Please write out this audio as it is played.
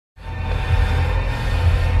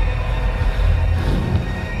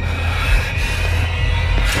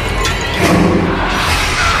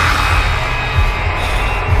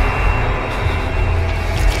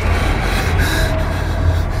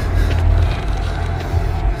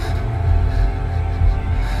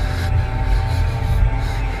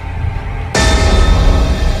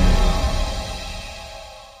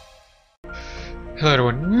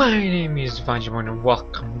Evangeline and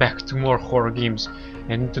welcome back to more horror games.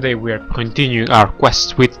 And today we are continuing our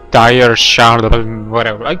quest with Dire Shard,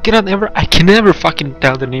 whatever. I can never fucking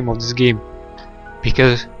tell the name of this game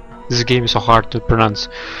because this game is so hard to pronounce.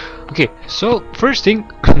 Okay, so first thing,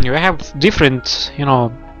 we have different, we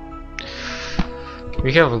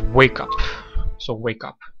have a wake up. So wake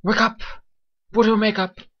up, put your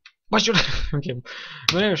makeup. What's your okay?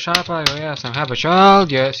 My name is Shapa. Yes, I have a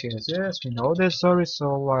child. Yes. We know this story.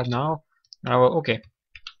 So now, okay.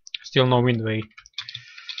 Still no wind way.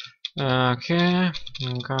 Okay,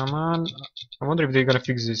 come on. I wonder if they're gonna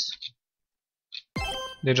fix this.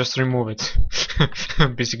 They just remove it.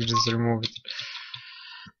 Basically, just remove it.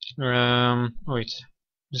 Wait.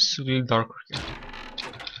 This is a little darker here.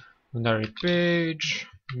 Diary page.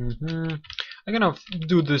 I'm gonna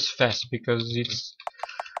do this fast because it's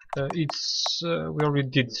we already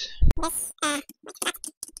did.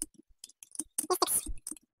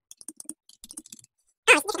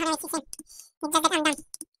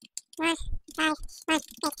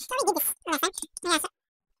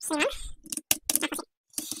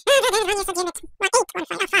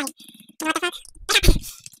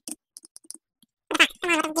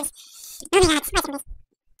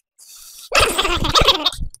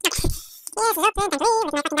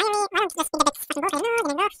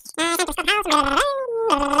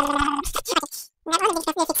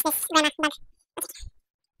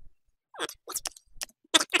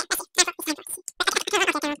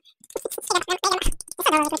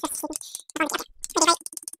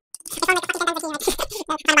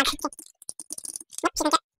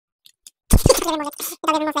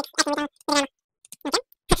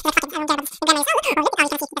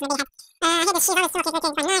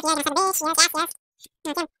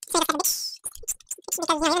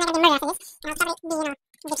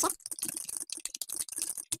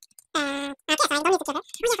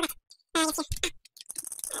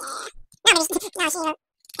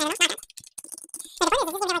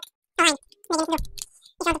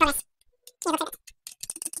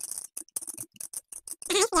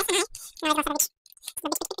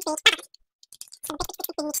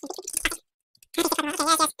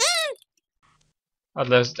 At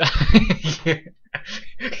last,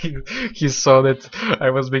 he saw that I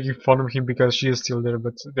was making fun of him because she is still there,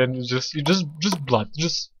 but then just blood,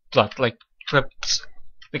 like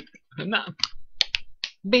nah,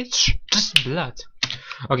 bitch, just blood.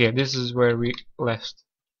 Okay, this is where we left.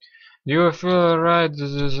 Do you feel right?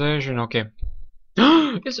 This is Asian. Okay.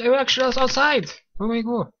 Yes, I actually was outside. Oh my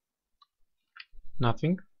god.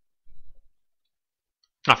 Nothing.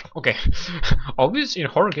 Nothing. Okay. Always in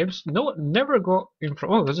horror games, never go in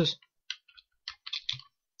front. Oh, what's this?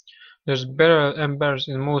 There's better and better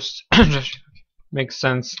in most. Makes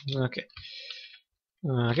sense. Okay.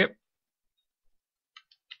 Okay.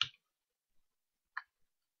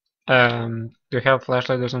 Do you have a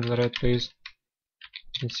flashlight or something like that, please?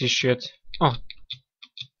 Can see shit. Oh.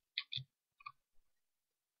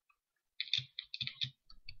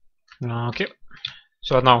 Okay.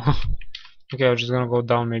 So now. Okay, I'm just gonna go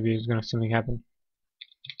down. Maybe it's gonna something happen.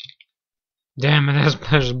 Damn it!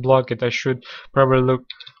 Let's block it. I should probably look.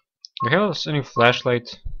 Do you have any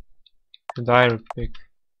flashlight? The diary pick.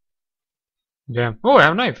 Damn. Oh, I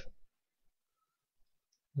have a knife.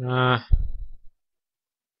 I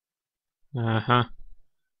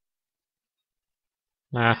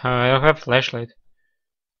don't have flashlight.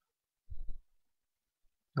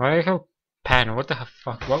 Why do I have pen? What the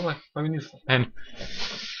fuck? Why do we need pen?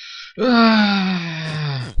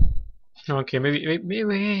 Okay, maybe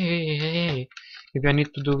I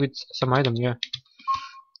need to do with some item. Yeah.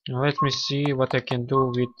 Now let me see what I can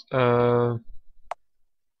do with no.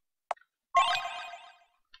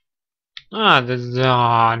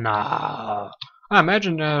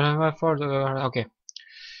 Imagine okay.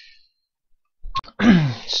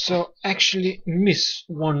 So actually miss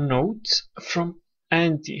one note from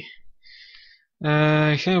Auntie.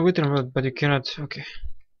 You can written, but you cannot. Okay.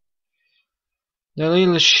 The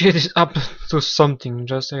little shit is up to something.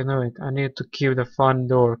 Just I know it. I need to keep the front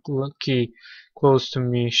door key close to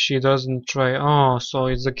me. She doesn't try. Oh, so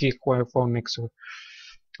it's the key for phone next to her.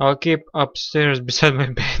 I'll keep upstairs beside my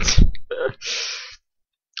bed.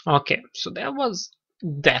 Okay, so that was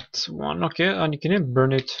that one. Okay, and you can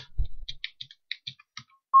burn it.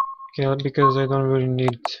 Okay, because I don't really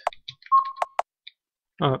need.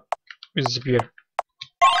 Oh, disappear.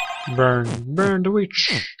 Burn the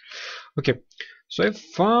witch. Okay, so I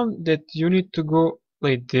found that you need to go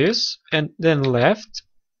like this and then left,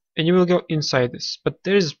 and you will go inside this. But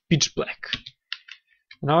there is pitch black.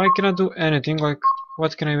 Now I cannot do anything. Like,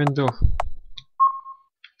 what can I even do?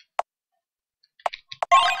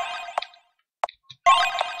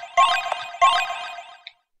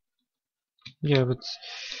 Yeah, but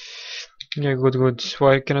yeah, good, good.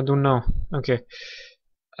 What can I do now? Okay,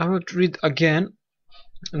 I will read again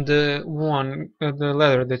the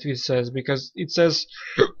letter that it says, because it says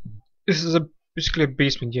this is basically a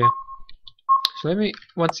basement. Yeah. So let me.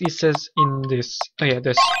 What it says in this? Oh yeah,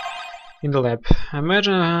 this in the lab.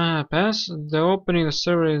 Imagine a pass. The opening the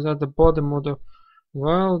server is at the bottom of the.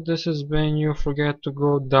 Well, this is when you forget to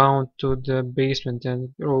go down to the basement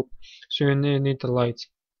and rope, so you need a light.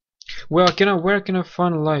 Well, where can I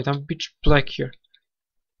find a light? I'm pitch black here.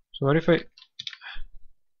 So what if I...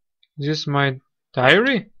 Is this my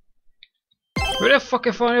diary? Where the fuck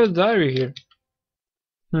I found a diary here?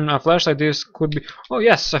 A flashlight, this could be... Oh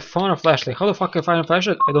yes, I found a flashlight. How the fuck I find a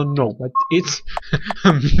flashlight? I don't know, but it's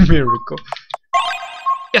a miracle.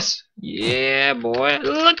 Yes! Yeah, boy!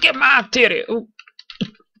 Look at my titty! Ooh.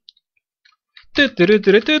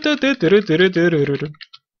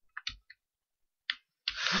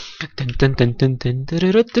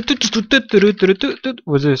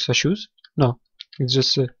 Was this a shoes? No, it's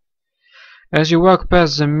just as you walk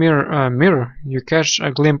past the mirror, you catch a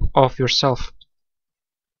glimpse of yourself.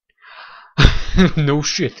 No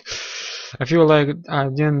shit. I feel like I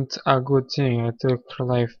didn't a good thing. I took her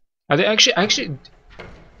life. I did actually.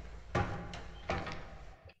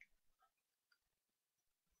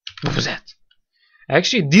 What was that? I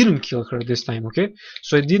actually didn't kill her this time, okay?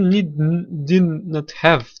 So I did not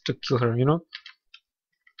have to kill her, you know?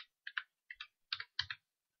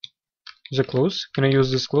 Is it close? Can I use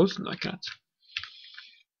this close? No, I can't.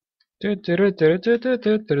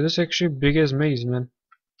 This is actually big as maze, man.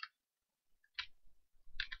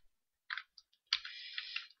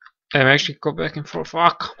 I'm actually go back and forth. Oh,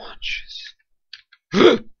 come on, jeez.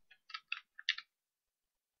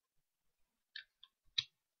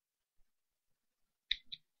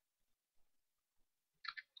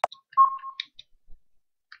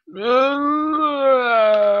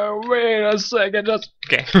 Wait a second, just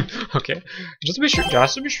okay. Okay, just to be sure,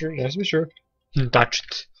 just to be sure, just to be sure. Touch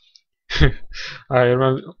it. I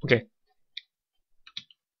remember. Okay.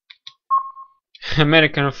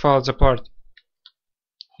 American falls apart.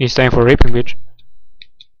 It's time for raping, bitch.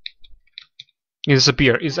 It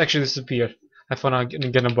disappear. It's actually disappear. I found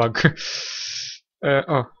again a bug. Oh.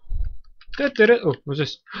 Oh, what's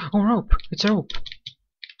this? Oh, rope. It's a rope.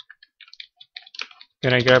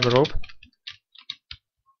 Can I grab a rope?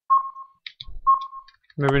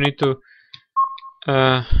 Maybe we need to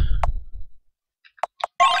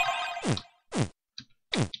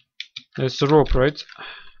it's a rope, right?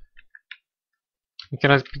 I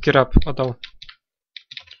cannot pick it up at all.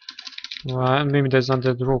 Well, maybe there's not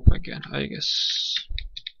that rope again, I guess.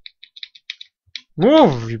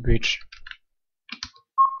 Move, you bitch!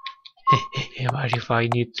 What if I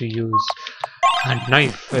need to use a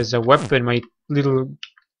knife as a weapon, my little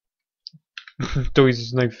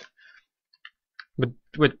toys knife? But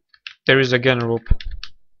wait, there is again a rope.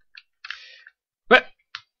 What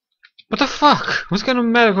the fuck? What kind of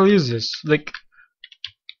medical is this? Like,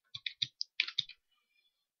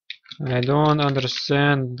 I don't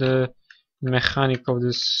understand the mechanic of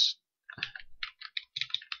this.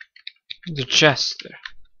 The chest there.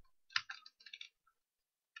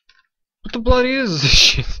 What the bloody is this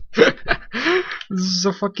shit? This is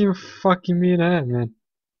a fucking me in the head, man.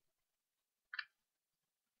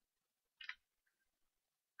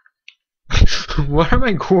 Where am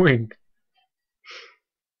I going?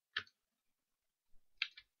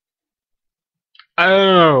 I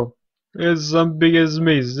don't know. It's some big as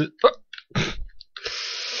maze.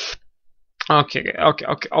 Okay.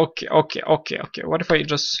 What if I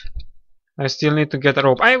just... I still need to get a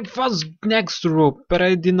rope. I was next to rope, but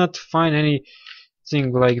I did not find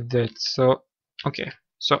anything like that. So, okay.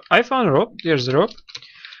 So, I found a rope. There's a rope.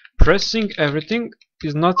 Pressing everything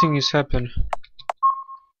is nothing is happening.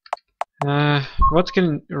 What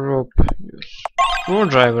can rope use?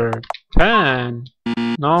 Screwdriver. Pen.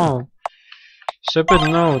 No. Stupid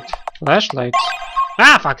note. Flashlights.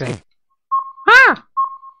 Ah, fuck it. Ah!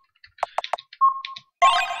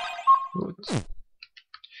 Good.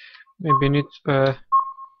 Maybe need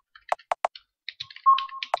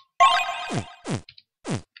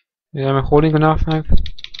yeah, am I holding enough knife?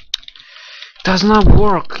 Does not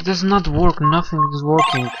work. Does not work. Nothing is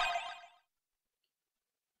working.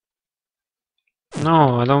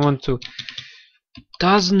 No, I don't want to.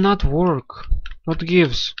 Does not work. What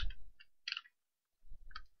gives?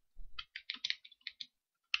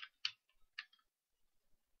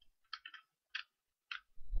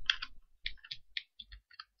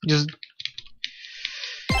 Just...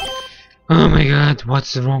 Oh my god,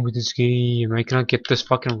 what's wrong with this game? I cannot get this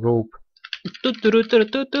fucking rope.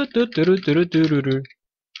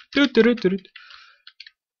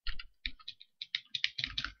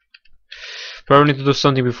 Probably need to do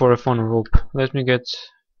something before I found a rope. Let me get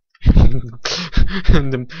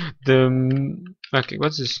okay,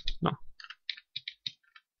 what's this? No.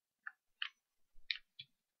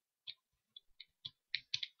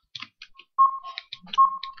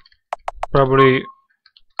 Probably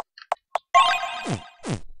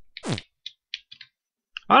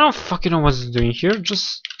I don't fucking know what it's doing here.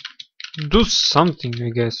 Just do something, I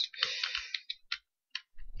guess.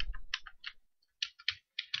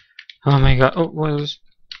 Oh my god. Oh, what is?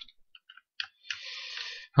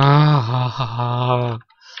 Ah.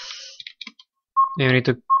 You need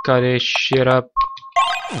to cut this shit up.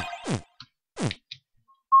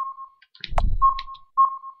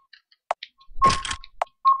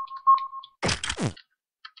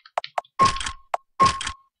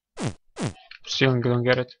 Still don't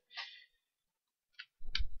get it.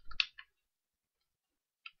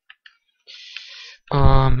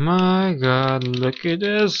 Oh my god, look at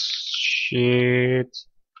this shit.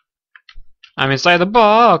 I'm inside the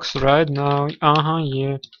box right now.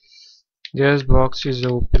 Yeah. This box is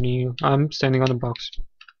opening. I'm standing on the box.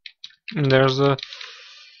 And there's a...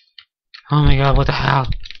 Oh my god, what the hell?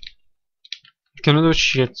 Can I do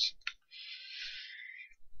shit?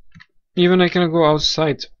 Even I can go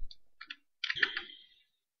outside.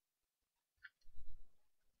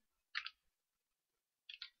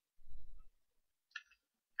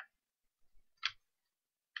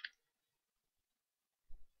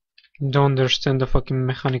 Don't understand the fucking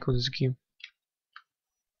mechanic of this game.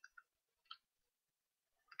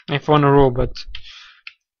 I found a robot.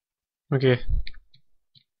 Okay.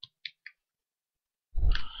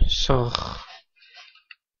 So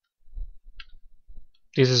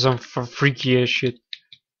this is some freaky ass shit.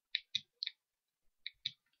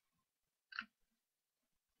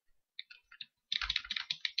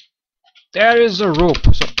 There is a rope.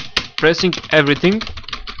 So pressing everything.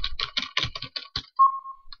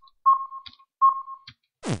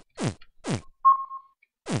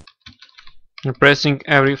 And pressing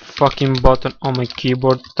every fucking button on my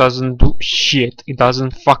keyboard doesn't do shit. It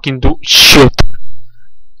doesn't fucking do shit.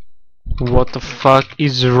 What the fuck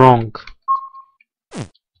is wrong?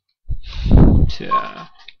 Yeah.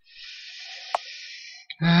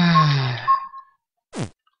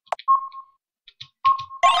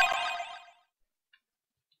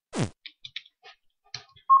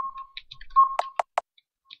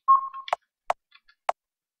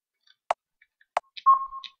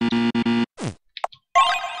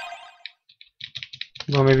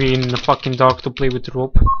 Or maybe in the fucking dark to play with the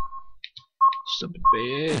rope. Stupid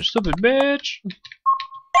bitch, stupid bitch.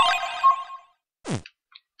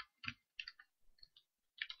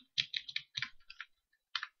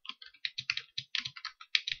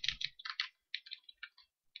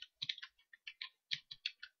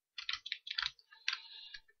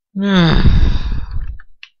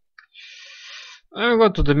 I'll go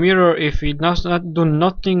to the mirror. If it does not do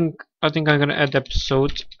nothing, I think I'm gonna add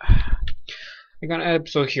episode. I'm gonna add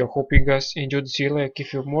episode here. Hope you guys enjoyed. See you like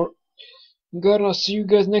if you're more. Gonna see you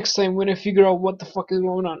guys next time when I figure out what the fuck is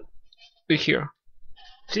going on. Be here.